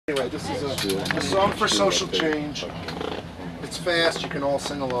This is a song for social change. It's fast, you can all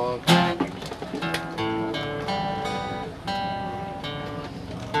sing along.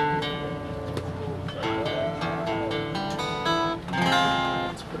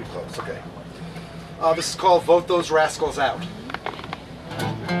 It's pretty close, okay. This is called Vote Those Rascals Out.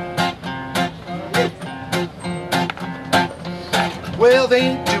 Well, they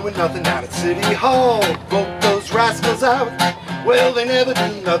ain't doing nothing out at City Hall. Vote those rascals out. Well, they never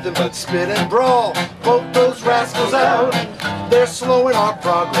do nothing but spit and brawl. Vote those rascals out. They're slowing our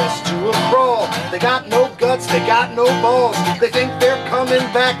progress to a crawl. They got no guts, they got no balls. They think they're coming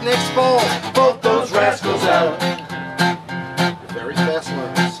back next fall. Vote those rascals out. Very fast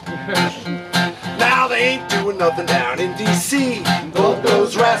learners. Now they ain't doing nothing down in D.C. Vote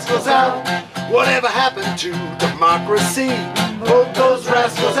those rascals out. Whatever happened to democracy? Vote those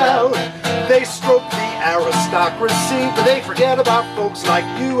rascals out. They stroke the aristocracy, but they forget about folks like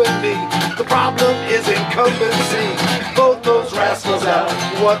you and me. The problem is incumbency. Vote those rascals out.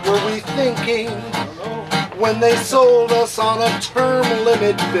 What were we thinking when they sold us on a term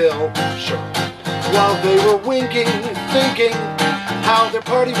limit bill? Sure. While they were winking, thinking how their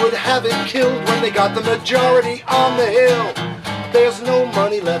party would have it killed when they got the majority on the hill. There's no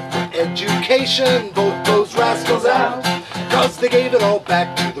money left for education. Vote those rascals out. 'Cause they gave it all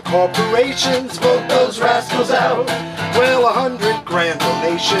back to the corporations. Vote those rascals out. Well, $100 grand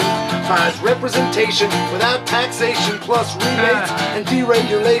donation buys representation without taxation, plus rebates and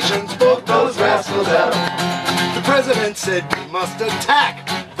deregulations. Vote those rascals out. The president said we must attack.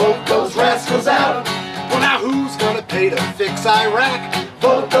 Vote those rascals out. Well, now who's gonna pay to fix Iraq?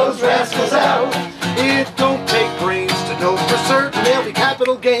 Vote those rascals out. It don't take brains to know for certain there'll be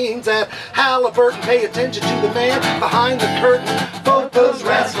capital gains at Halliburton. Pay attention to the man behind the curtain. Vote those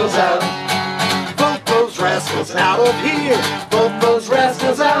rascals out. Vote those rascals out of here. Vote those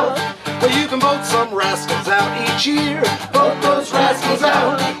rascals out. Well, you can vote some rascals out each year. Vote those rascals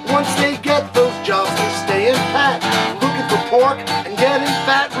out. Once they get those jobs, they're staying pat. Looking for pork and getting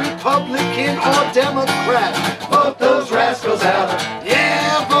fat. Republican or Democrat. Vote those